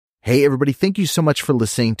Hey, everybody. Thank you so much for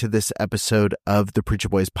listening to this episode of the Preacher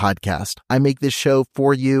Boys podcast. I make this show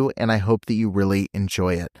for you, and I hope that you really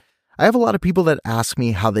enjoy it. I have a lot of people that ask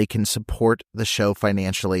me how they can support the show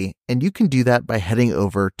financially, and you can do that by heading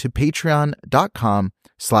over to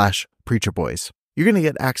patreon.com/preacherboys. You're going to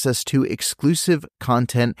get access to exclusive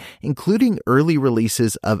content, including early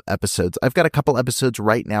releases of episodes. I've got a couple episodes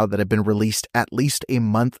right now that have been released at least a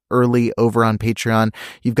month early over on Patreon.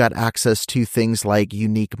 You've got access to things like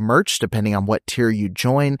unique merch, depending on what tier you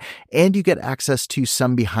join, and you get access to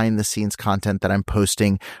some behind the scenes content that I'm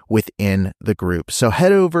posting within the group. So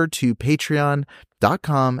head over to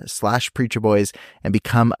patreon.com/preacherboys and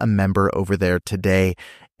become a member over there today.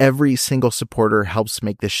 Every single supporter helps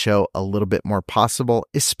make this show a little bit more possible,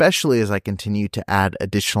 especially as I continue to add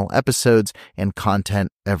additional episodes and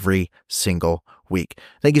content every single week.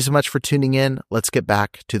 Thank you so much for tuning in. Let's get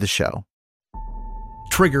back to the show.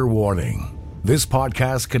 Trigger warning. This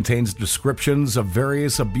podcast contains descriptions of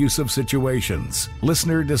various abusive situations.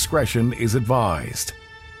 Listener discretion is advised.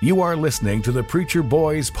 You are listening to the Preacher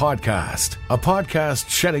Boys podcast, a podcast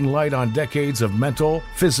shedding light on decades of mental,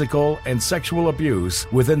 physical, and sexual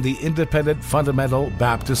abuse within the independent fundamental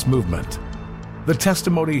Baptist movement. The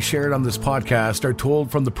testimonies shared on this podcast are told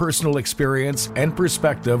from the personal experience and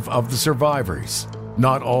perspective of the survivors.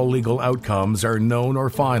 Not all legal outcomes are known or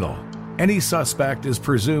final. Any suspect is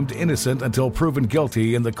presumed innocent until proven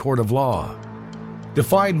guilty in the court of law. To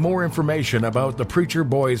find more information about the Preacher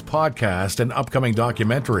Boys podcast and upcoming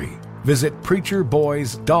documentary, visit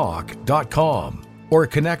preacherboysdoc.com or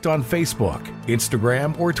connect on Facebook,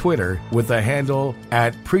 Instagram, or Twitter with the handle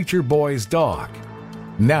 @preacherboysdoc.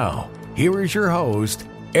 Now, here is your host,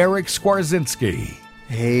 Eric Skwarczynski.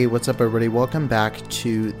 Hey, what's up, everybody? Welcome back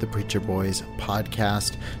to the Preacher Boys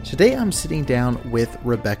podcast. Today, I'm sitting down with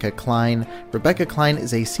Rebecca Klein. Rebecca Klein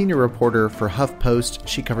is a senior reporter for HuffPost.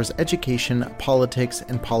 She covers education, politics,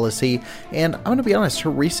 and policy. And I'm going to be honest, her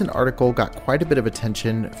recent article got quite a bit of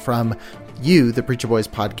attention from you, the Preacher Boys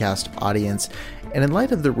podcast audience. And in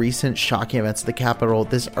light of the recent shocking events at the Capitol,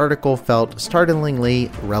 this article felt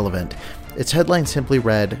startlingly relevant. Its headline simply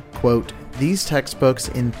read, quote, "These textbooks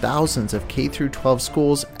in thousands of K-12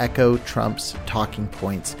 schools echo Trump's talking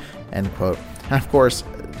points," end quote. And of course,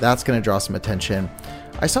 that's going to draw some attention.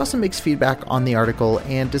 I saw some mixed feedback on the article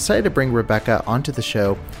and decided to bring Rebecca onto the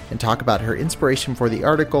show and talk about her inspiration for the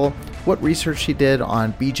article, what research she did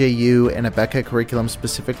on BJU and Abeka curriculum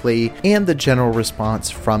specifically, and the general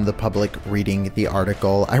response from the public reading the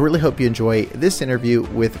article. I really hope you enjoy this interview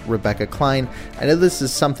with Rebecca Klein. I know this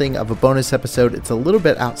is something of a bonus episode. It's a little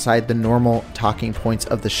bit outside the normal talking points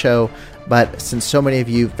of the show, but since so many of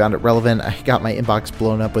you found it relevant, I got my inbox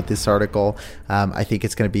blown up with this article. I think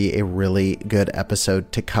it's going to be a really good episode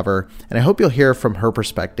to cover. And I hope you'll hear from her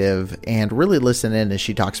perspective and really listen in as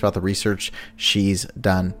she talks about the research she's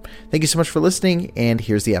done. Thank you so much for listening, and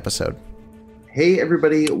here's the episode. Hey,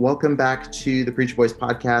 everybody. Welcome back to the Preacher Boys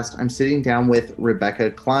podcast. I'm sitting down with Rebecca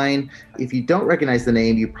Klein. If you don't recognize the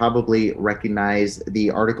name, you probably recognize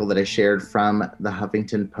the article that I shared from the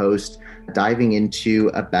Huffington Post diving into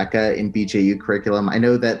Abeka in BJU curriculum. I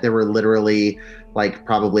know that there were literally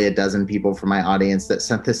probably a dozen people from my audience that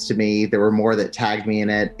sent this to me. There were more that tagged me in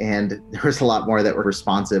it, and there was a lot more that were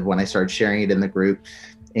responsive when I started sharing it in the group.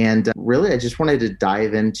 And really, I just wanted to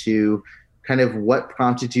dive into kind of what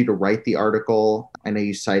prompted you to write the article. I know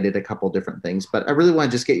you cited a couple different things, but I really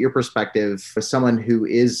want to just get your perspective as someone who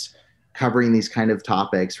is covering these kind of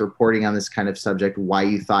topics, reporting on this kind of subject, why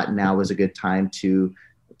you thought now was a good time to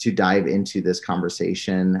dive into this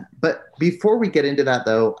conversation. But before we get into that,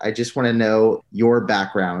 though, I just want to know your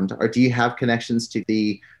background. Or do you have connections to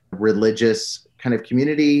the religious kind of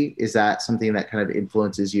community? Is that something that kind of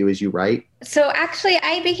influences you as you write? So actually,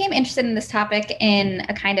 I became interested in this topic in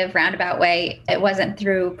a kind of roundabout way. It wasn't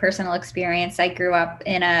through personal experience. I grew up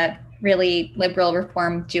in a really liberal,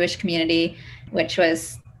 reformed Jewish community, which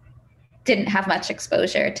didn't have much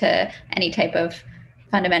exposure to any type of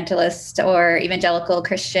fundamentalist or evangelical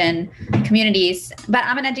Christian communities. But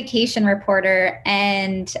I'm an education reporter,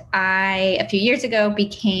 and I, a few years ago,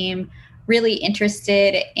 became really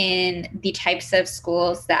interested in the types of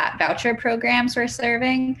schools that voucher programs were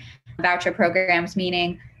serving. Voucher programs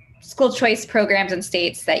meaning school choice programs in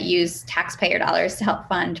states that use taxpayer dollars to help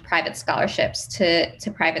fund private scholarships to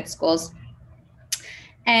private schools.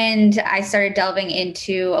 And I started delving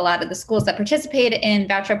into a lot of the schools that participated in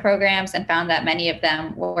voucher programs and found that many of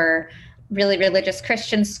them were really religious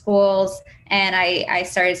Christian schools. And I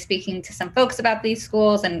started speaking to some folks about these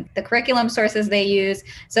schools and the curriculum sources they use.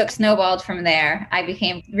 So it snowballed from there. I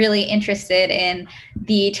became really interested in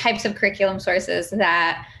the types of curriculum sources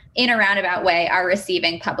that in a roundabout way, are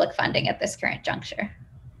receiving public funding at this current juncture.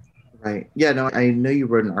 Right. Yeah, no, I know you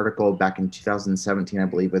wrote an article back in 2017, I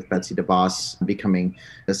believe, with Betsy DeVos becoming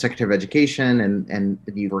the Secretary of Education, and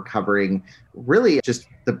you were covering really just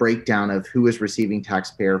the breakdown of who was receiving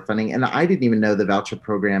taxpayer funding. And I didn't even know the voucher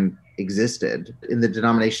program existed. In the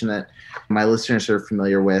denomination that my listeners are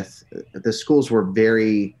familiar with, the schools were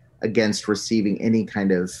very against receiving any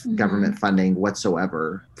kind of government funding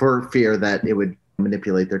whatsoever for fear that it would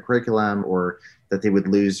manipulate their curriculum or that they would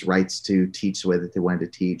lose rights to teach the way that they wanted to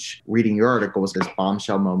teach. Reading your article was this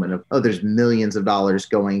bombshell moment of, oh, there's millions of dollars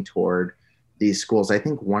going toward these schools. I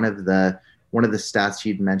think one of the stats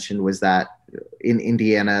you'd mentioned was that in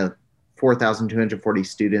Indiana, 4,240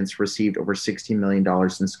 students received over $16 million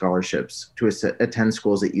in scholarships to attend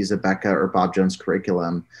schools that use a Becca or Bob Jones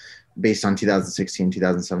curriculum based on 2016,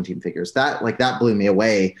 2017 figures. That blew me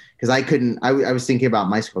away because I was thinking about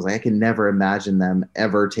my schools. I could never imagine them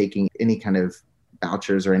ever taking any kind of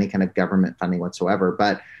vouchers or any kind of government funding whatsoever.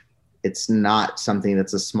 But it's not something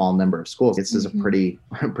that's a small number of schools. This is a pretty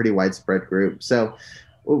widespread group. So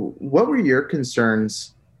what were your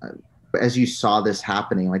concerns as you saw this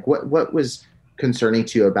happening? Like what was concerning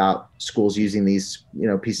to you about schools using these,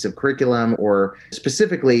 pieces of curriculum, or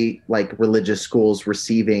specifically like religious schools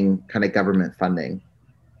receiving kind of government funding?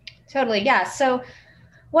 Totally. Yeah. So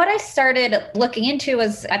what I started looking into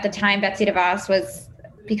was, at the time, Betsy DeVos was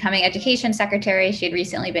becoming education secretary. She had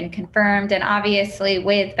recently been confirmed. And obviously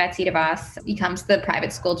with Betsy DeVos becomes the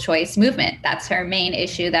private school choice movement. That's her main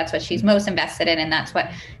issue. That's what she's most invested in. And that's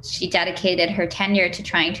what she dedicated her tenure to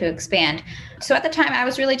trying to expand. So at the time, I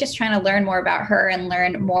was really just trying to learn more about her and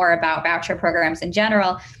learn more about voucher programs in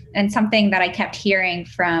general. And something that I kept hearing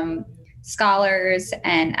from scholars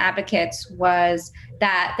and advocates was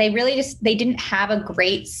that they didn't have a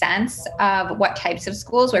great sense of what types of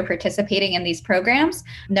schools were participating in these programs.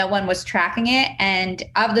 No one was tracking it. And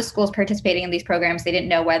of the schools participating in these programs, they didn't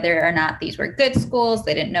know whether or not these were good schools.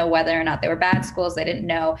 They didn't know whether or not they were bad schools. They didn't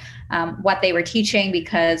know what they were teaching,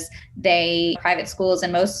 because private schools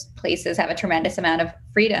in most places have a tremendous amount of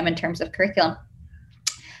freedom in terms of curriculum.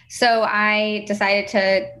 So I decided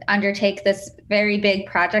to undertake this very big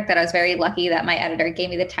project that I was very lucky that my editor gave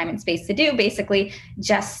me the time and space to do, basically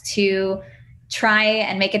just to try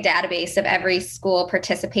and make a database of every school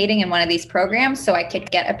participating in one of these programs so I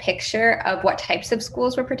could get a picture of what types of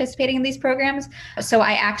schools were participating in these programs. So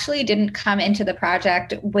I actually didn't come into the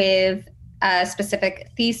project with a specific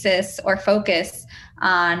thesis or focus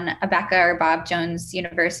on a Becca or Bob Jones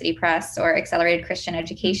University Press or Accelerated Christian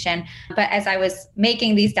Education. But as I was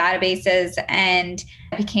making these databases, and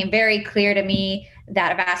it became very clear to me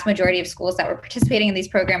that a vast majority of schools that were participating in these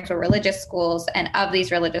programs were religious schools. And of these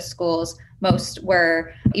religious schools, most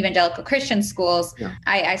were evangelical Christian schools. Yeah.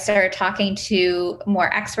 I started talking to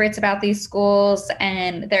more experts about these schools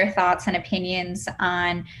and their thoughts and opinions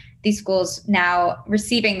on these schools now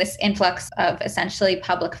receiving this influx of essentially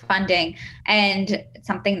public funding. And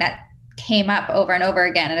something that came up over and over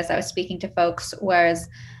again, and as I was speaking to folks, was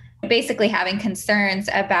basically having concerns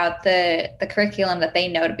about the curriculum that they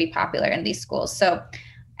know to be popular in these schools. So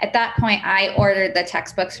at that point, I ordered the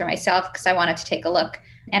textbooks for myself because I wanted to take a look.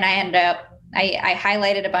 And I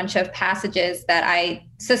highlighted a bunch of passages that I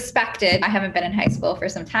suspected, I haven't been in high school for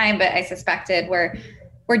some time, but I suspected were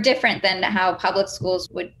different than how public schools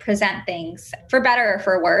would present things, for better or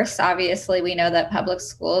for worse. Obviously, we know that public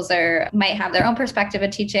schools might have their own perspective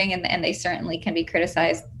of teaching, and they certainly can be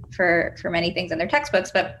criticized for many things in their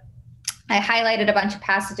textbooks. But I highlighted a bunch of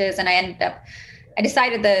passages, and I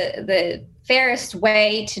decided the fairest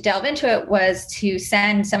way to delve into it was to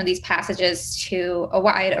send some of these passages to a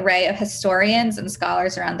wide array of historians and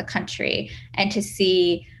scholars around the country, and to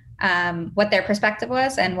see what their perspective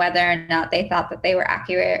was and whether or not they thought that they were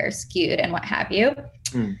accurate or skewed and what have you.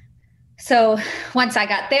 So once I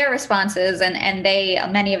got their responses, and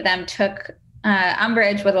many of them took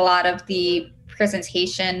umbrage with a lot of the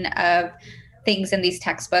presentation of things in these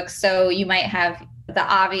textbooks. So you might have the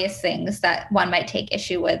obvious things that one might take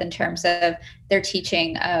issue with in terms of their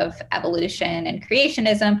teaching of evolution and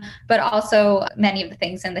creationism, but also many of the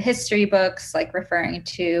things in the history books, like referring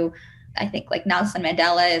to, I think, like Nelson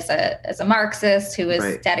Mandela as a Marxist who was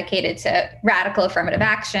right. dedicated to radical affirmative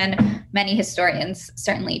action. Many historians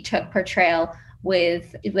certainly took portrayal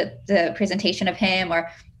with the presentation of him, or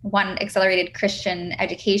one Accelerated Christian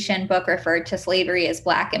Education book referred to slavery as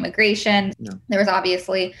Black immigration. Yeah. There was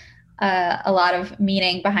obviously a lot of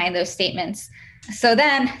meaning behind those statements. So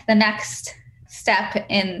then the next step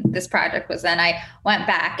in this project was then I went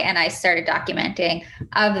back and I started documenting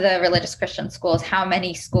of the religious Christian schools, how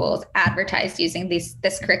many schools advertised using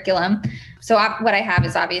this curriculum. So what I have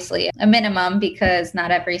is obviously a minimum, because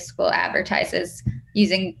not every school advertises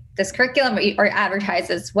using this curriculum or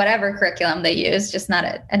advertises whatever curriculum they use, just not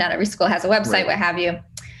every school has a website, right, what have you.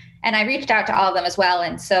 And I reached out to all of them as well.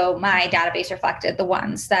 And so my database reflected the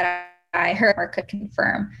ones that I heard or could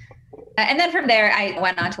confirm. And then from there, I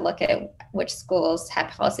went on to look at which schools had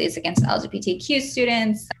policies against LGBTQ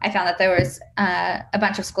students. I found that there was a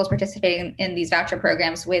bunch of schools participating in these voucher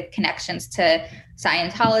programs with connections to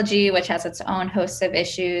Scientology, which has its own host of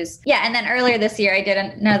issues. Yeah, and then earlier this year, I did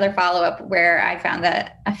another follow-up where I found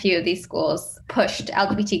that a few of these schools pushed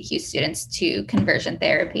LGBTQ students to conversion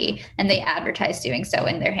therapy, and they advertised doing so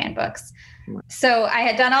in their handbooks. So I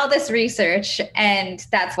had done all this research, and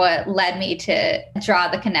that's what led me to draw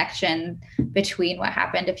the connection between what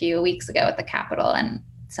happened a few weeks ago at the Capitol and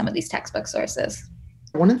some of these textbook sources.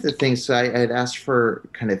 One of the things, so I had asked for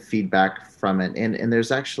kind of feedback from it, and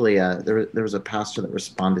there's actually there was a pastor that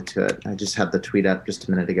responded to it. I just had the tweet up just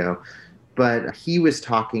a minute ago, but he was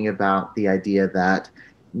talking about the idea that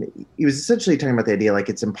he was essentially talking about the idea like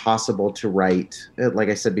it's impossible to write, like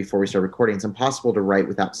I said before we started recording, it's impossible to write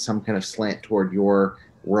without some kind of slant toward your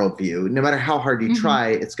worldview. No matter how hard you try,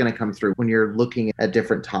 it's going to come through when you're looking at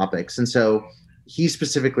different topics. And so he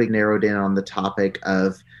specifically narrowed in on the topic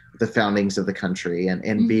of the foundings of the country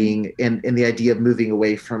and being in the idea of moving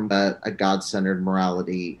away from a God-centered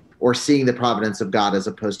morality, or seeing the providence of God as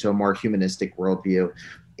opposed to a more humanistic worldview.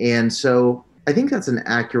 And so I think that's an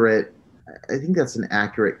accurate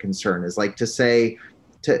concern, is like to say,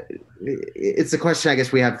 it's the question I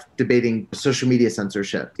guess we have debating social media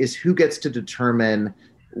censorship, is who gets to determine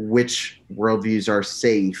which worldviews are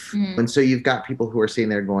safe. And so you've got people who are sitting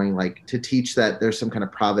there going, like, to teach that there's some kind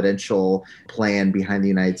of providential plan behind the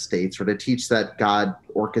United States, or to teach that God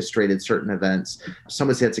orchestrated certain events. Some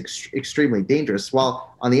would say it's extremely dangerous.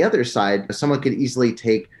 While on the other side, someone could easily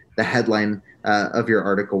take the headline of your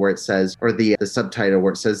article where it says, or the subtitle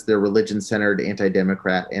where it says they're religion-centered,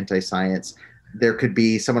 anti-democrat, anti-science. There could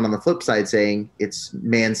be someone on the flip side saying it's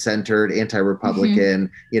man-centered, anti-Republican,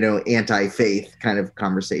 anti-faith kind of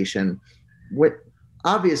conversation.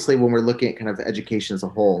 Obviously, when we're looking at kind of education as a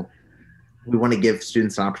whole, we want to give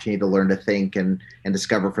students an opportunity to learn to think and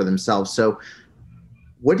discover for themselves. So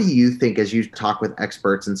what do you think, as you talk with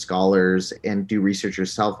experts and scholars and do research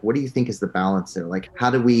yourself, what do you think is the balance there? Like,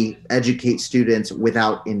 how do we educate students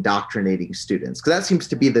without indoctrinating students? Because that seems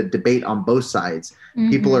to be the debate on both sides.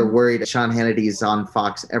 People are worried. Sean Hannity's on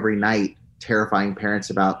Fox every night, terrifying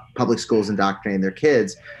parents about public schools indoctrinating their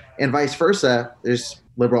kids. And vice versa, there's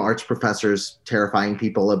liberal arts professors terrifying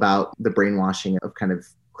people about the brainwashing of kind of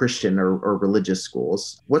Christian or religious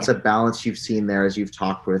schools. What's a balance you've seen there as you've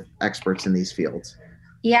talked with experts in these fields?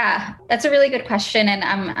 Yeah, that's a really good question. And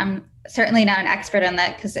I'm certainly not an expert on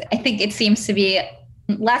that, because I think it seems to be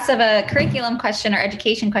less of a curriculum question or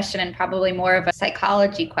education question and probably more of a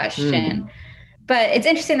psychology question. But it's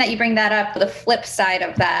interesting that you bring that up, the flip side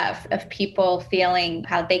of that, of people feeling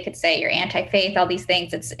how they could say you're anti-faith, all these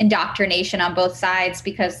things. It's indoctrination on both sides,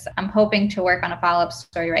 because I'm hoping to work on a follow-up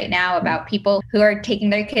story right now about people who are taking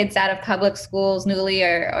their kids out of public schools newly,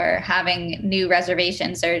 or having new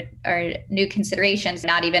reservations or new considerations,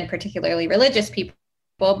 not even particularly religious people,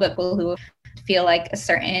 but people who feel like a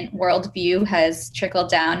certain worldview has trickled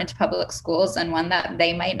down into public schools, and one that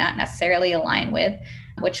they might not necessarily align with,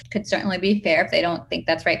 which could certainly be fair if they don't think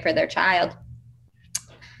that's right for their child.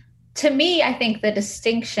 To me, I think the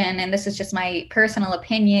distinction, and this is just my personal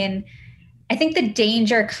opinion, I think the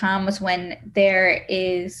danger comes when there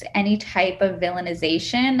is any type of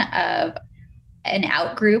villainization of an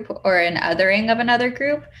out-group or an othering of another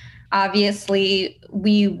group. Obviously,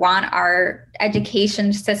 we want our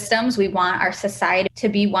education systems, we want our society to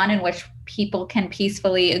be one in which people can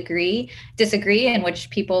peacefully disagree, in which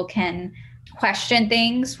people can question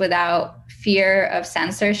things without fear of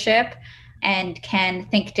censorship and can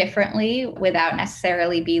think differently without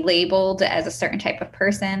necessarily be labeled as a certain type of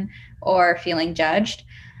person or feeling judged.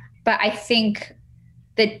 But I think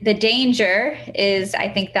the danger is, I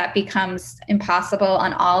think that becomes impossible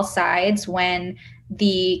on all sides when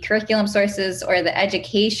the curriculum sources or the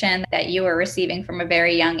education that you are receiving from a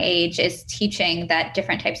very young age is teaching that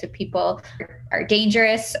different types of people are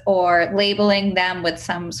dangerous, or labeling them with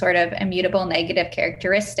some sort of immutable negative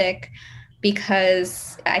characteristic,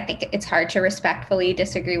 because I think it's hard to respectfully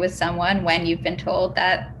disagree with someone when you've been told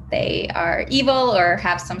that they are evil or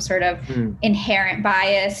have some sort of inherent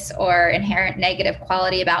bias or inherent negative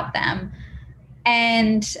quality about them.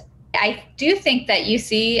 And I do think that you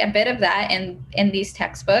see a bit of that in these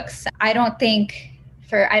textbooks. I don't think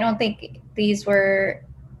these were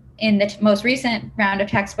in the most recent round of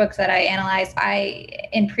textbooks that I analyzed.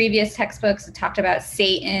 In previous textbooks, it talked about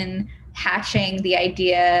Satan hatching the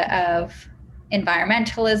idea of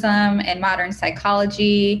environmentalism and modern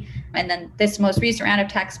psychology. And then this most recent round of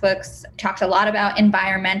textbooks talked a lot about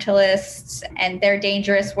environmentalists and their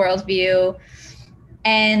dangerous worldview.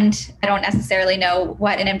 And I don't necessarily know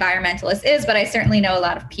what an environmentalist is, but I certainly know a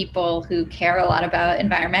lot of people who care a lot about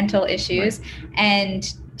environmental issues. Right.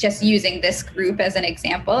 And just using this group as an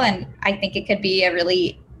example, and I think it could be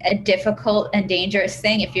a difficult and dangerous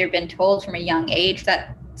thing if you've been told from a young age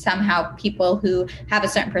that somehow people who have a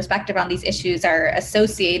certain perspective on these issues are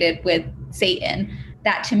associated with Satan.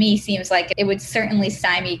 That to me seems like it would certainly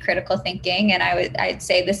stymie critical thinking. And I'd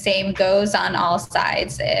say the same goes on all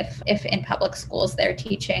sides if in public schools they're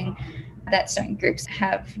teaching that certain groups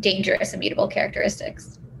have dangerous immutable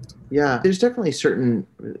characteristics. Yeah, there's definitely certain,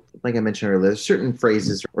 like I mentioned earlier, there's certain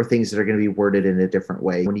phrases or things that are going to be worded in a different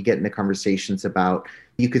way. When you get into conversations about,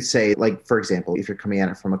 you could say, like, for example, if you're coming at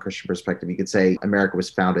it from a Christian perspective, you could say America was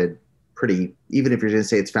founded even if you're going to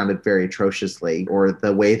say it's founded very atrociously, or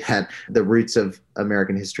the way that the roots of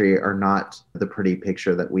American history are not the pretty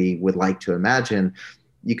picture that we would like to imagine,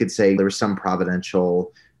 you could say there was some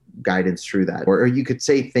providential guidance through that. Or you could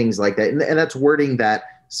say things like that. And that's wording that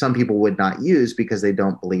some people would not use because they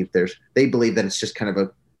don't believe they believe that it's just kind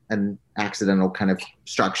of an accidental kind of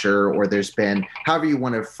structure, or there's been, however you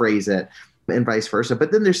want to phrase it, and vice versa.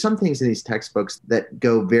 But then there's some things in these textbooks that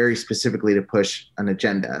go very specifically to push an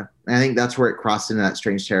agenda. And I think that's where it crossed into that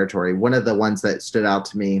strange territory. One of the ones that stood out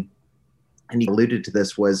to me, and you alluded to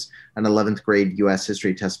this, was an 11th grade U.S.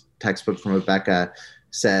 history textbook from Rebecca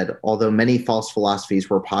said, although many false philosophies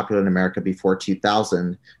were popular in America before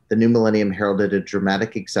 2000, the new millennium heralded a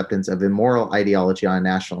dramatic acceptance of immoral ideology on a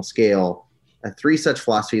national scale. Three such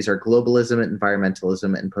philosophies are globalism,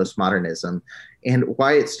 environmentalism, and postmodernism. And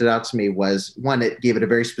why it stood out to me was, one, it gave it a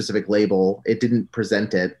very specific label. It didn't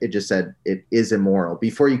present it. It just said it is immoral.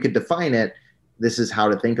 Before you could define it, this is how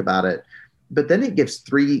to think about it. But then it gives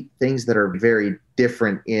three things that are very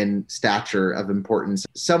different in stature of importance.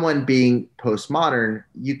 Someone being postmodern,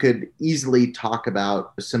 you could easily talk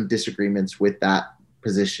about some disagreements with that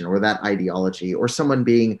position or that ideology, or someone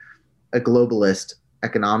being a globalist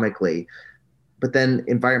economically. But then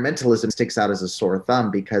environmentalism sticks out as a sore thumb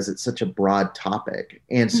because it's such a broad topic.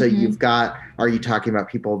 And so you've got, are you talking about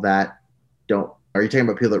people that are you talking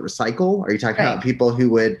about people that recycle? Are you talking about people who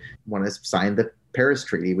would want to sign the Paris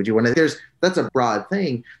Treaty? Would you want to, that's a broad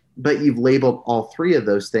thing, but you've labeled all three of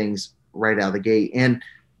those things right out of the gate. And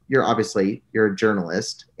you're a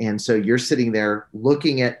journalist. And so you're sitting there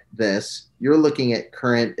looking at this, you're looking at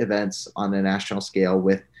current events on a national scale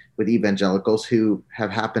with evangelicals who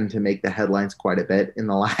have happened to make the headlines quite a bit in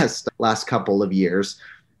the last couple of years.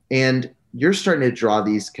 And you're starting to draw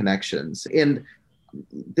these connections. And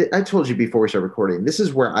I told you before we started recording, this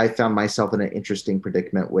is where I found myself in an interesting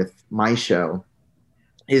predicament with my show,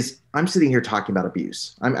 is I'm sitting here talking about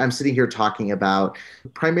abuse. I'm sitting here talking about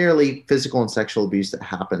primarily physical and sexual abuse that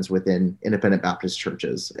happens within independent Baptist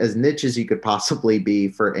churches, as niche as you could possibly be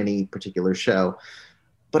for any particular show.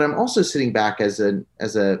 But I'm also sitting back as a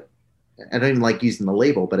I don't even like using the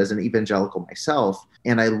label, but as an evangelical myself,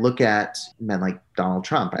 and I look at men like Donald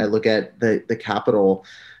Trump, I look at the Capitol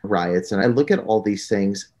riots, and I look at all these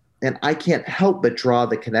things, and I can't help but draw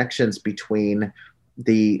the connections between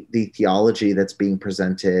the theology that's being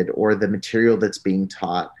presented or the material that's being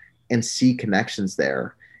taught and see connections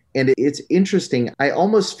there. And it's interesting. I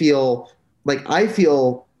almost feel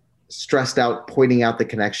stressed out pointing out the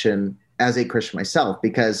connection as a Christian myself,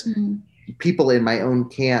 because people in my own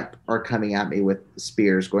camp are coming at me with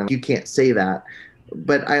spears going, you can't say that.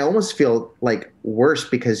 But I almost feel like worse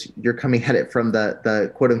because you're coming at it from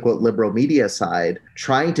the quote unquote liberal media side,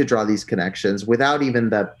 trying to draw these connections without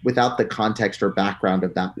the context or background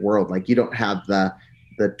of that world. Like you don't have the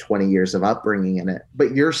 20 years of upbringing in it,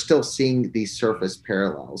 but you're still seeing these surface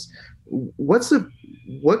parallels.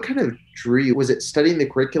 What kind of drew you? Was it studying the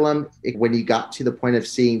curriculum when you got to the point of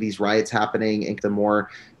seeing these riots happening and the more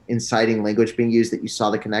inciting language being used that you saw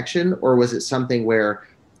the connection? Or was it something where,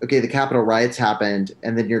 okay, the Capitol riots happened,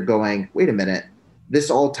 and then you're going, wait a minute,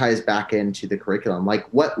 this all ties back into the curriculum? Like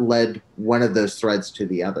what led one of those threads to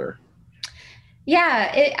the other?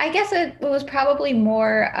 Yeah, I guess it was probably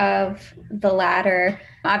more of the latter.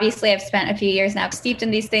 Obviously, I've spent a few years now steeped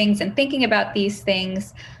in these things and thinking about these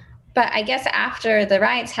things. But I guess after the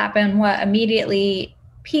riots happened, what immediately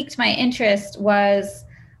piqued my interest was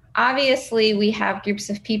obviously we have groups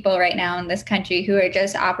of people right now in this country who are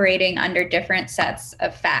just operating under different sets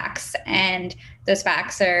of facts, and those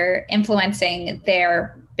facts are influencing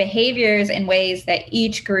their behaviors in ways that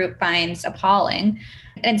each group finds appalling.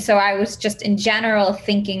 And so I was just in general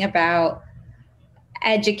thinking about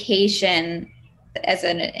education as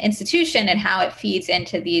an institution and how it feeds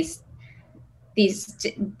into these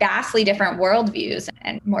vastly different worldviews,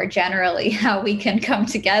 and more generally how we can come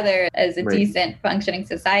together as a decent functioning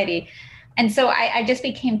society. And so I just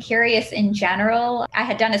became curious in general. I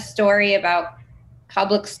had done a story about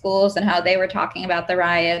public schools and how they were talking about the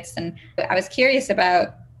riots, and I was curious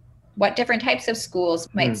about what different types of schools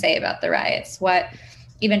might say about the riots, what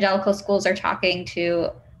evangelical schools are talking to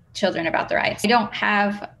children about the riots. I don't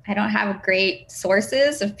have great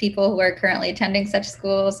sources of people who are currently attending such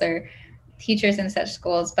schools or teachers in such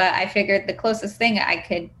schools, but I figured the closest thing I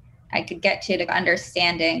could get to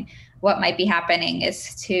understanding what might be happening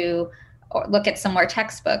is to look at some more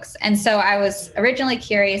textbooks. And so I was originally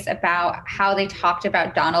curious about how they talked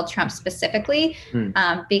about Donald Trump specifically,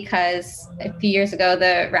 because a few years ago,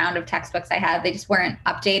 the round of textbooks I had, they just weren't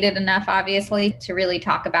updated enough, obviously, to really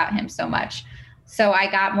talk about him so much. So I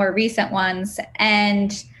got more recent ones,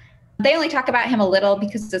 and they only talk about him a little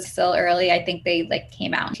because it's still early. I think they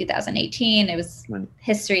came out in 2018. It was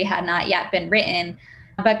history had not yet been written.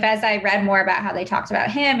 But as I read more about how they talked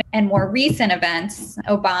about him and more recent events,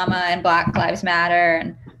 Obama and Black Lives Matter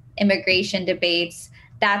and immigration debates,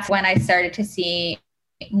 that's when I started to see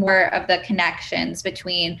more of the connections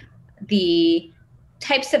between the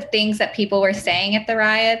types of things that people were saying at the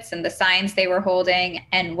riots and the signs they were holding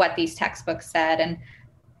and what these textbooks said. And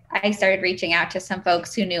I started reaching out to some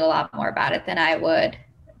folks who knew a lot more about it than I would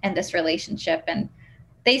in this relationship. And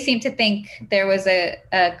they seemed to think there was a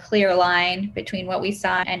clear line between what we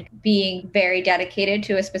saw and being very dedicated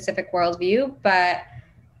to a specific worldview. But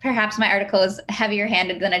perhaps my article is heavier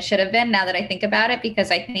handed than it should have been now that I think about it,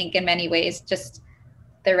 because I think in many ways, just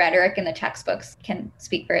the rhetoric in the textbooks can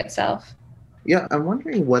speak for itself. Yeah, I'm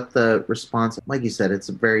wondering what the response, like you said, it's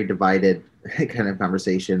a very divided kind of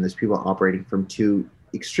conversation. There's people operating from two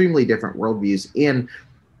extremely different worldviews. And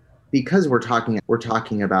because we're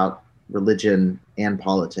talking about religion and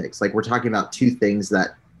politics, we're talking about two things that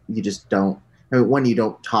you just don't, one, you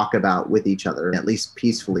don't talk about with each other, at least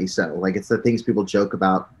peacefully so. It's the things people joke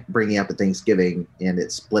about bringing up at Thanksgiving, and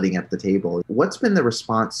it's splitting up the table. What's been the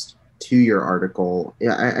response to your article?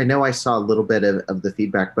 I know I saw a little bit of the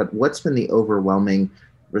feedback, but what's been the overwhelming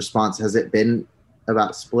response? Has it been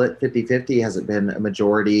about split 50-50? Has it been a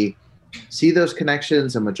majority see those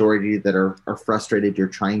connections, a majority that are frustrated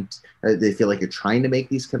they feel like you're trying to make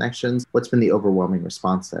these connections? What's been the overwhelming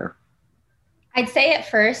response there? I'd say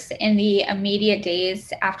at first, in the immediate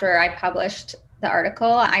days after I published the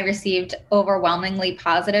article, I received overwhelmingly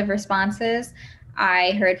positive responses.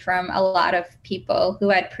 I heard from a lot of people who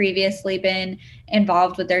had previously been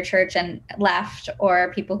involved with their church and left,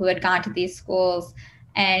 or people who had gone to these schools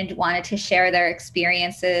and wanted to share their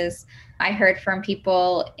experiences. I heard from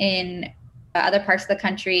people in other parts of the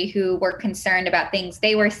country who were concerned about things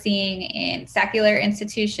they were seeing in secular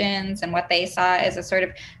institutions and what they saw as a sort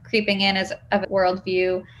of creeping in as a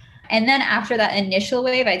worldview. And then after that initial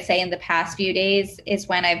wave, I'd say in the past few days is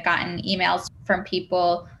when I've gotten emails from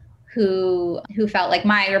people who felt like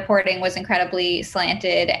my reporting was incredibly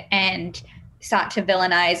slanted and sought to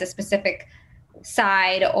villainize a specific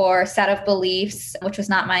side or set of beliefs, which was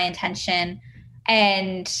not my intention.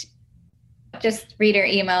 And just reader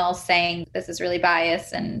emails saying this is really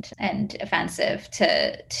biased and offensive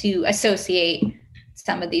to associate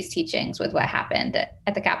some of these teachings with what happened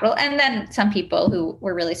at the Capitol. And then some people who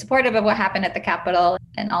were really supportive of what happened at the Capitol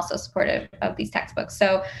and also supportive of these textbooks.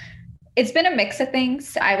 So it's been a mix of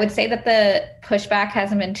things. I would say that the pushback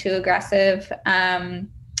hasn't been too aggressive.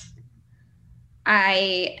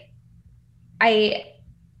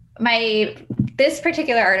 This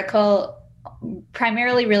particular article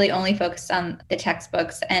primarily really only focused on the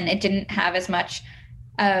textbooks, and it didn't have as much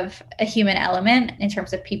of a human element in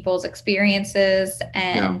terms of people's experiences.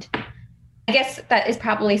 And I guess that is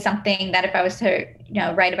probably something that if I was to,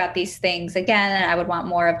 write about these things again, I would want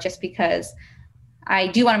more of, just because I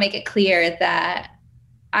do want to make it clear that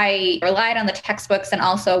I relied on the textbooks and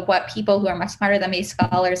also what people who are much smarter than me,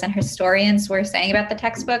 scholars and historians, were saying about the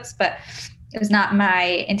textbooks, but it was not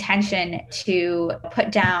my intention to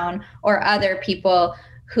put down or other people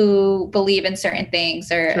who believe in certain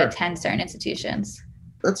things or attend certain institutions.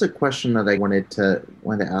 That's a question that I wanted to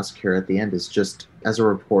ask here at the end, is just as a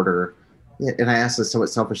reporter, and I ask this somewhat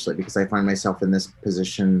selfishly because I find myself in this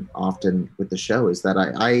position often with the show, is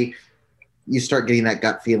that you start getting that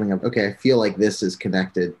gut feeling of, okay, I feel like this is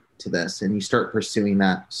connected to this, and you start pursuing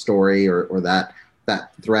that story or that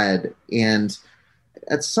thread. And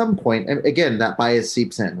at some point, and again, that bias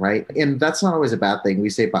seeps in, right? And that's not always a bad thing. We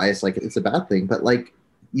say bias like it's a bad thing, but like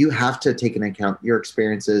you have to take into account your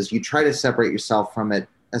experiences. You try to separate yourself from it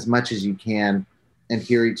as much as you can and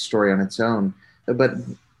hear each story on its own. But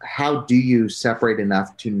how do you separate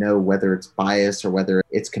enough to know whether it's bias or whether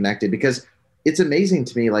it's connected? Because it's amazing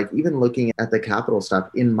to me, like even looking at the Capitol stuff,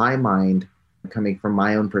 in my mind, coming from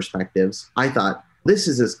my own perspectives, I thought this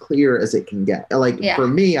is as clear as it can get. Like for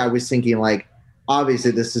me, I was thinking like,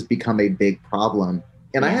 obviously this has become a big problem.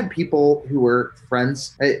 And I had people who were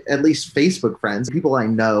friends, at least Facebook friends, people I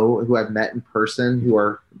know who I've met in person who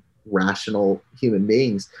are rational human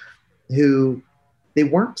beings, who they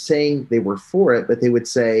weren't saying they were for it, but they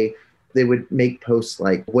would make posts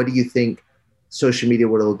like, what do you think social media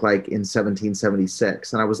would have looked like in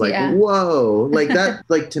 1776? And I was like, whoa, like that,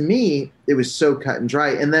 like to me, it was so cut and dry.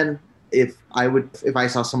 And then if I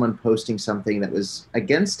saw someone posting something that was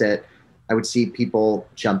against it, I would see people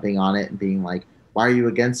jumping on it and being like, why are you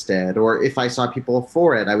against it? Or if I saw people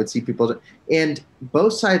for it, I would see people, and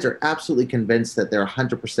both sides are absolutely convinced that they're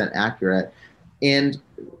 100% accurate. And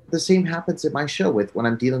the same happens at my show when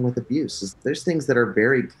I'm dealing with abuse. There's things that are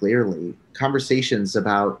very clearly conversations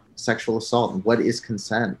about sexual assault and what is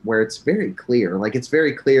consent, where it's very clear. Like it's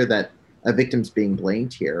very clear that a victim's being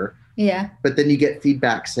blamed here. Yeah. But then you get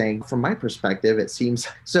feedback saying, from my perspective, it seems.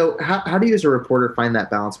 So how do you as a reporter find that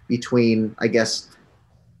balance between, I guess,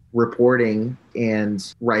 reporting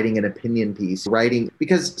and writing an opinion piece?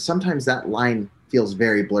 Because sometimes that line feels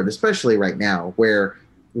very blurred, especially right now where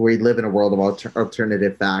we live in a world of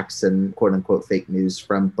alternative facts and quote unquote fake news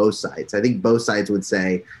from both sides. I think both sides would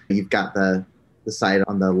say you've got the side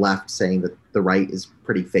on the left saying that the right is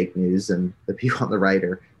pretty fake news, and the people on the right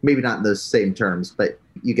are maybe not in those same terms, but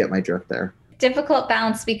you get my drift there. Difficult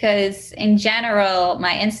balance, because in general,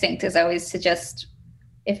 my instinct is always to just,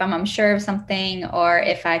 if I'm unsure of something, or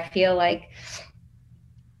if I feel like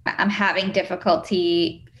I'm having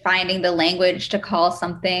difficulty finding the language to call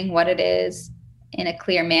something what it is in a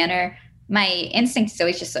clear manner, my instinct is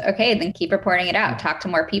always just, okay, then keep reporting it out. Talk to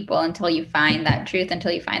more people until you find that truth,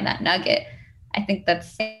 until you find that nugget. I think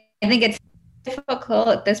it's difficult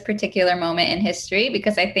at this particular moment in history,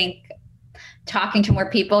 because I think talking to more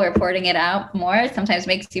people, reporting it out more, sometimes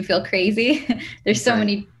makes you feel crazy. There's so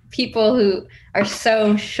many people who are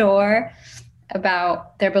so sure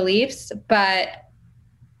about their beliefs, but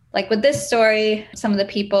like with this story, some of the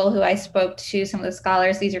people who I spoke to, some of the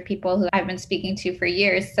scholars, these are people who I've been speaking to for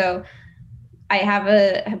years. So I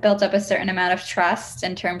have built up a certain amount of trust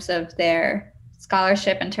in terms of their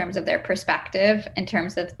scholarship, in terms of their perspective, in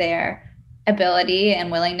terms of their ability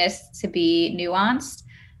and willingness to be nuanced.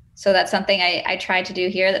 So that's something I try to do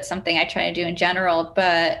here. That's something I try to do in general.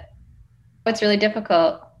 But what's really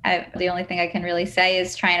difficult, the only thing I can really say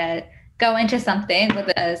is trying to go into something with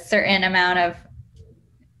a certain amount of,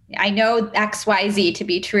 I know X, Y, Z to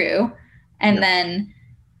be true, and then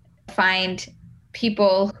find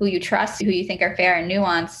people who you trust, who you think are fair and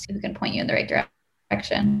nuanced, who can point you in the right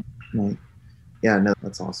direction. Right. Yeah, no,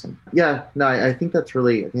 that's awesome. Yeah, no, I think it's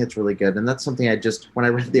really good. And that's something when I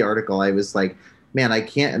read the article, I was like, man, I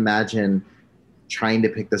can't imagine trying to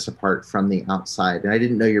pick this apart from the outside. And I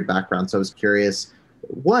didn't know your background, so I was curious.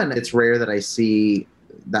 One, it's rare that I see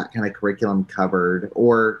that kind of curriculum covered,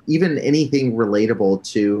 or even anything relatable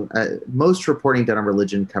to most reporting done on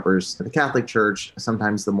religion covers the Catholic Church,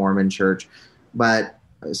 sometimes the Mormon Church. But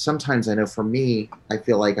sometimes I know for me, I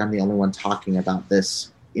feel like I'm the only one talking about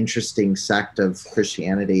this interesting sect of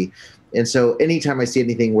Christianity. And so anytime I see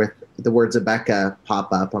anything with the words Abeka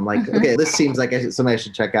pop up, I'm like, okay, this seems like something I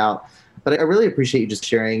should check out. But I really appreciate you just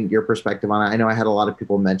sharing your perspective on it. I know I had a lot of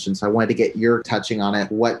people mention, so I wanted to get your touching on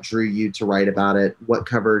it. What drew you to write about it? What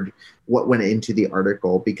went into the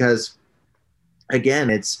article? Because again,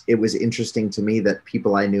 it was interesting to me that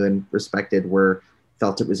people I knew and respected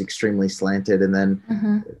felt it was extremely slanted. And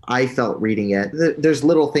then I felt reading it, there's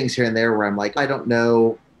little things here and there where I'm like, I don't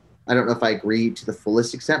know if I agree to the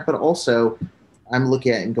fullest extent, but also I'm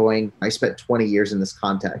looking at it and going, I spent 20 years in this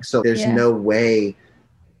context. So there's no way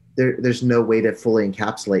there's no way to fully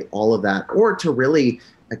encapsulate all of that, or to really,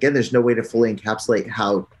 again, there's no way to fully encapsulate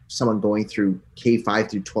how someone going through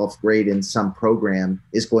K-5 through 12th grade in some program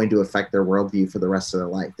is going to affect their worldview for the rest of their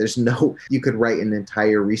life. You could write an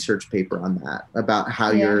entire research paper on that, about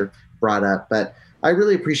how you're brought up. But I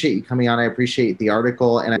really appreciate you coming on. I appreciate the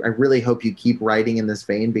article, and I really hope you keep writing in this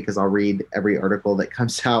vein because I'll read every article that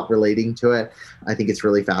comes out relating to it. I think it's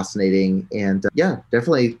really fascinating. And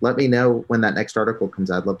definitely let me know when that next article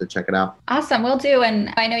comes out. I'd love to check it out. Awesome. Will do.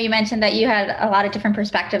 And I know you mentioned that you had a lot of different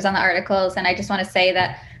perspectives on the articles. And I just want to say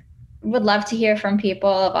that would love to hear from people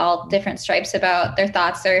of all different stripes about their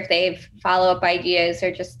thoughts, or if they have follow-up ideas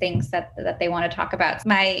or just things that they want to talk about.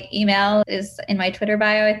 My email is in my Twitter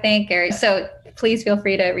bio, I think. So please feel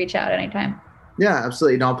free to reach out anytime. Yeah,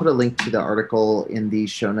 absolutely. And I'll put a link to the article in the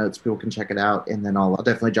show notes. People can check it out. And then I'll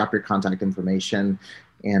definitely drop your contact information.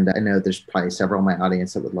 And I know there's probably several in my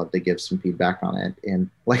audience that would love to give some feedback on it. And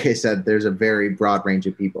like I said, there's a very broad range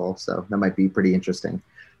of people. So that might be pretty interesting.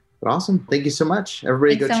 But awesome. Thank you so much.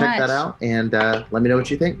 Everybody go check that out and let me know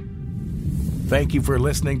what you think. Thank you for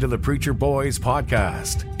listening to the Preacher Boys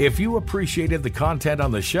podcast. If you appreciated the content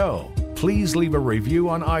on the show, please leave a review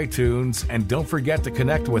on iTunes and don't forget to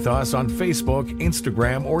connect with us on Facebook,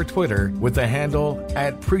 Instagram, or Twitter with the handle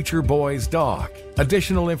 @PreacherBoysDoc.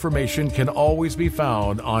 Additional information can always be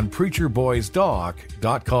found on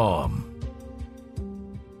PreacherBoysDoc.com.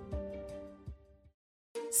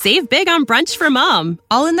 Save big on brunch for mom,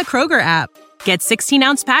 all in the Kroger app. Get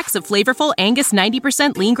 16-ounce packs of flavorful Angus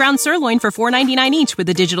 90% lean ground sirloin for $4.99 each with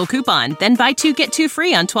a digital coupon. Then buy 2, get 2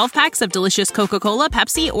 free on 12 packs of delicious Coca-Cola,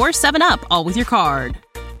 Pepsi, or 7-Up, all with your card.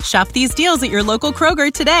 Shop these deals at your local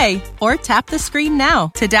Kroger today, or tap the screen now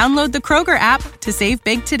to download the Kroger app to save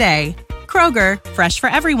big today. Kroger, fresh for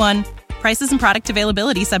everyone. Prices and product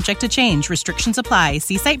availability subject to change. Restrictions apply.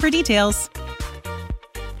 See site for details.